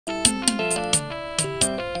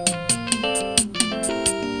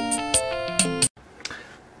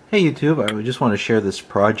Hey YouTube, I just want to share this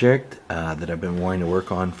project that I've been wanting to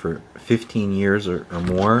work on for 15 years or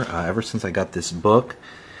more, ever since I got this book,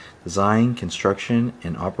 Design, Construction,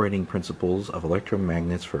 and Operating Principles of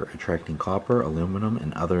Electromagnets for Attracting Copper, Aluminum,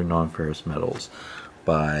 and Other Non-Ferrous Metals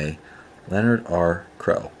by Leonard R.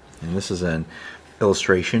 Crowe. And this is an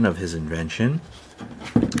illustration of his invention.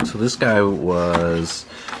 So this guy was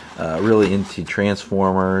really into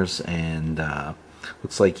transformers, and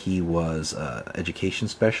looks like he was an education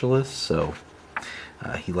specialist, so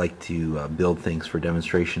he liked to build things for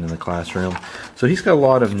demonstration in the classroom. So he's got a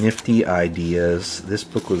lot of nifty ideas. This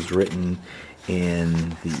book was written in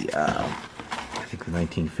the I think the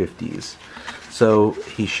 1950s. So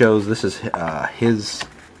he shows this is his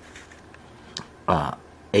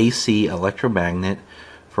AC electromagnet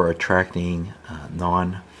for attracting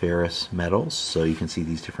non-ferrous metals. So you can see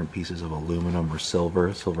these different pieces of aluminum or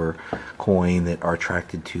silver coin that are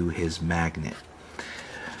attracted to his magnet.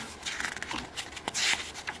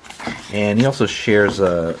 And he also shares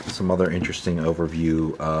some other interesting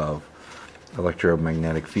overview of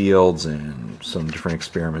electromagnetic fields and some different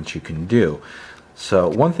experiments you can do. So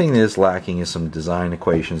one thing that is lacking is some design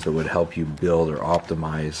equations that would help you build or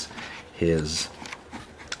optimize his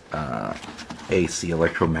AC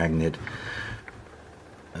electromagnet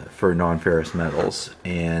for non-ferrous metals.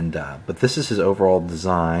 And but this is his overall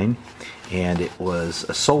design, and it was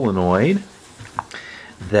a solenoid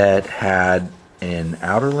that had an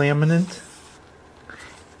outer laminate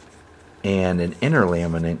and an inner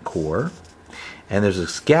laminate core, and there's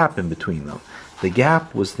this gap in between them. The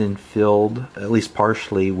gap was then filled, at least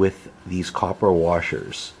partially, with these copper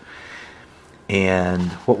washers.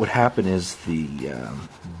 And what would happen is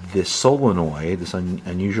this solenoid, this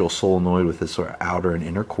unusual solenoid with this sort of outer and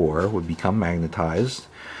inner core, would become magnetized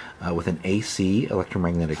with an AC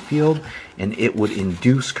electromagnetic field, and it would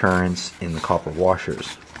induce currents in the copper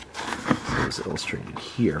washers. So it's illustrated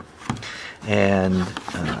here. And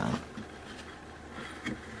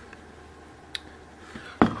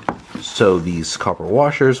so these copper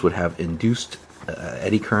washers would have induced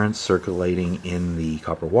eddy currents circulating in the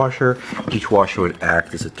copper washer. Each washer would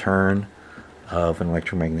act as a turn of an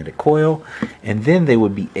electromagnetic coil, and then they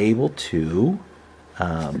would be able to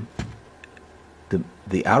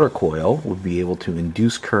the outer coil would be able to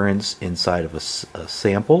induce currents inside of a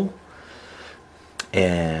sample,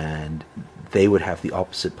 and they would have the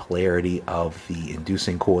opposite polarity of the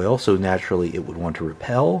inducing coil, so naturally it would want to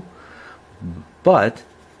repel. But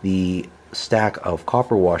the stack of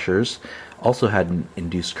copper washers also had an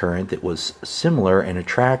induced current that was similar and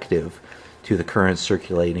attractive to the current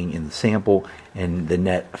circulating in the sample, and the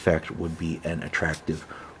net effect would be an attractive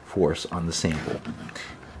force on the sample.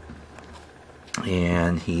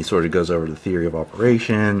 And he sort of goes over the theory of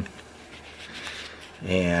operation,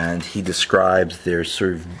 and he describes there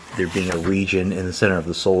being a region in the center of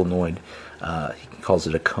the solenoid. He calls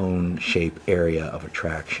it a cone-shaped area of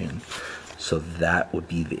attraction. So that would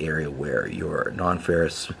be the area where your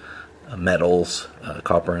non-ferrous metals,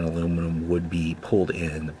 copper and aluminum, would be pulled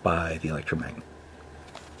in by the electromagnet.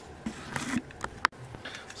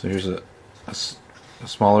 So here's a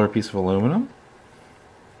smaller piece of aluminum.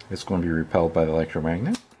 It's going to be repelled by the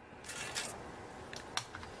electromagnet.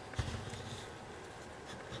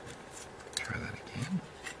 Try that again.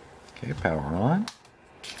 Okay, power on.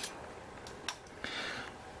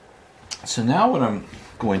 So now what I'm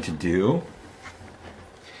going to do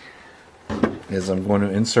is I'm going to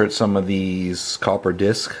insert some of these copper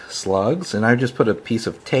disc slugs, and I just put a piece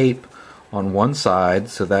of tape on one side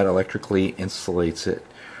so that electrically insulates it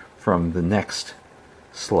from the next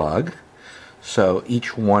slug. So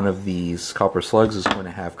each one of these copper slugs is going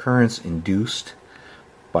to have currents induced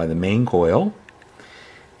by the main coil,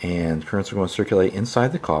 and currents are going to circulate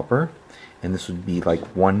inside the copper, and this would be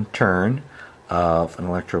like one turn of an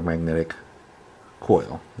electromagnetic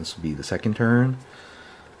coil. This would be the second turn,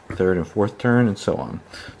 third and fourth turn, and so on.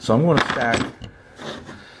 So I'm going to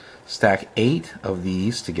stack 8 of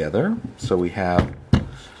these together. So we have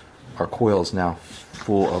our coil is now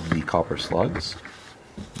full of the copper slugs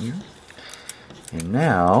here. And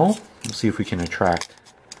now we'll see if we can attract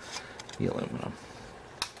the aluminum.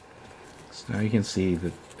 So now you can see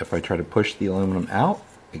that if I try to push the aluminum out,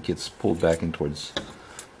 it gets pulled back in towards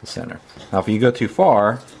the center. Now if you go too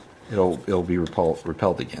far, it'll be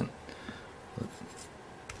repelled again.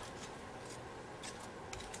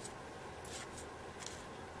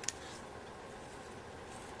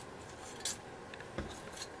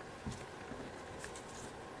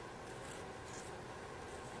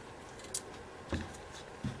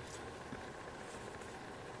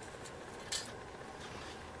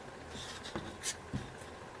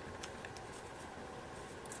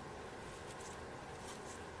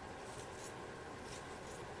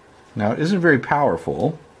 Now it isn't very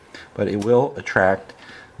powerful, but it will attract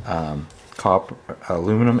copper,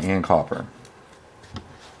 aluminum and copper.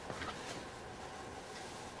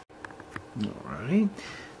 Alright,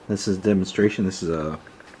 this is a demonstration. This is a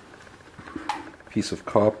piece of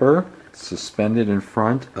copper suspended in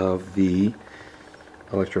front of the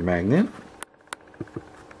electromagnet.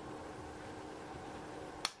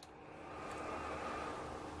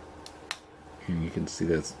 And you can see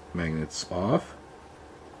that magnet's off,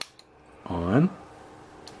 on,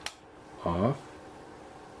 off,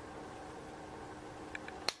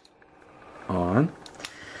 on.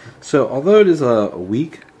 So although it is a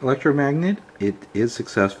weak electromagnet, it is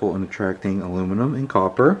successful in attracting aluminum and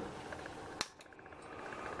copper.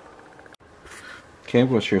 Okay, I'm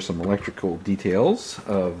going to share some electrical details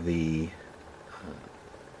of the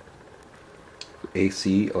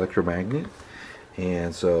AC electromagnet.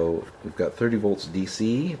 And so we've got 30 volts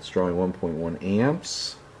DC, it's drawing 1.1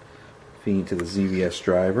 amps, feeding to the ZVS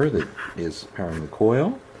driver that is powering the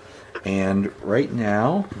coil. And right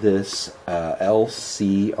now this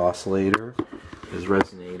LC oscillator is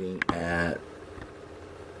resonating at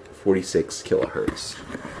 46 kilohertz.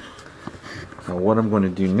 Now what I'm going to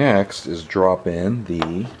do next is drop in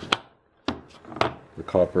the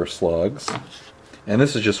copper slugs. And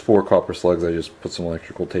this is just 4 copper slugs. I just put some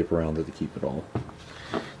electrical tape around it to keep it all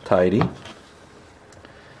tidy.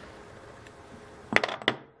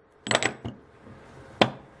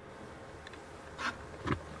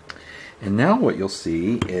 And now what you'll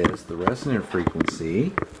see is the resonant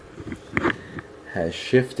frequency has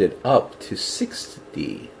shifted up to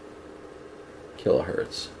 60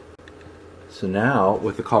 kilohertz. So now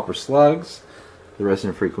with the copper slugs, the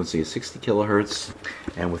resonant frequency is 60 kilohertz,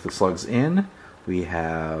 and with the slugs in, we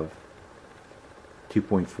have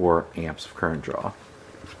 2.4 amps of current draw.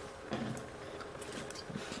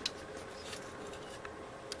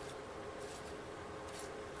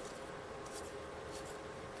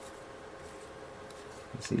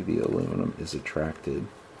 See, the aluminum is attracted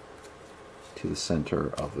to the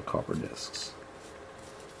center of the copper discs.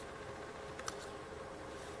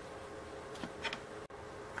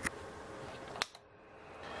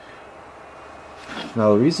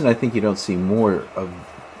 Now the reason I think you don't see more of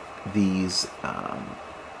these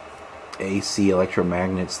AC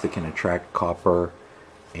electromagnets that can attract copper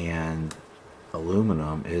and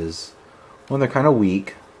aluminum is, one, they're kind of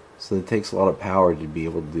weak, so it takes a lot of power to be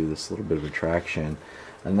able to do this little bit of attraction.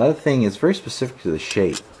 Another thing is very specific to the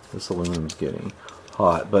shape. This aluminum is getting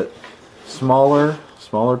hot, but smaller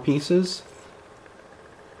pieces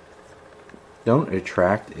don't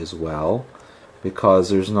attract as well, because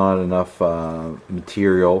there's not enough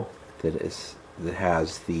material that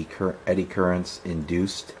has the eddy currents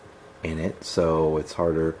induced in it, so it's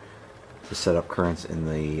harder to set up currents in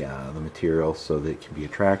the material so that it can be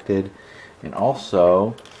attracted. And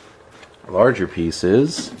also, larger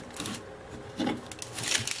pieces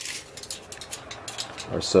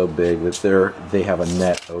are so big that they have a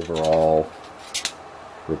net overall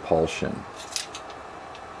repulsion.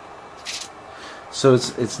 So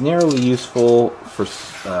it's narrowly useful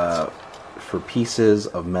for pieces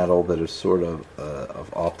of metal that are sort of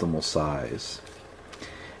optimal size.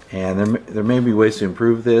 And there may be ways to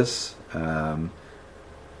improve this,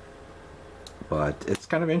 but it's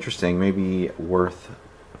kind of interesting, maybe worth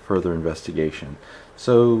further investigation.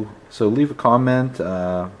 So leave a comment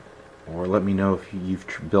or let me know if you've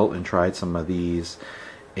built and tried some of these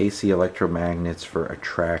AC electromagnets for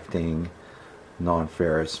attracting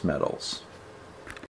non-ferrous metals.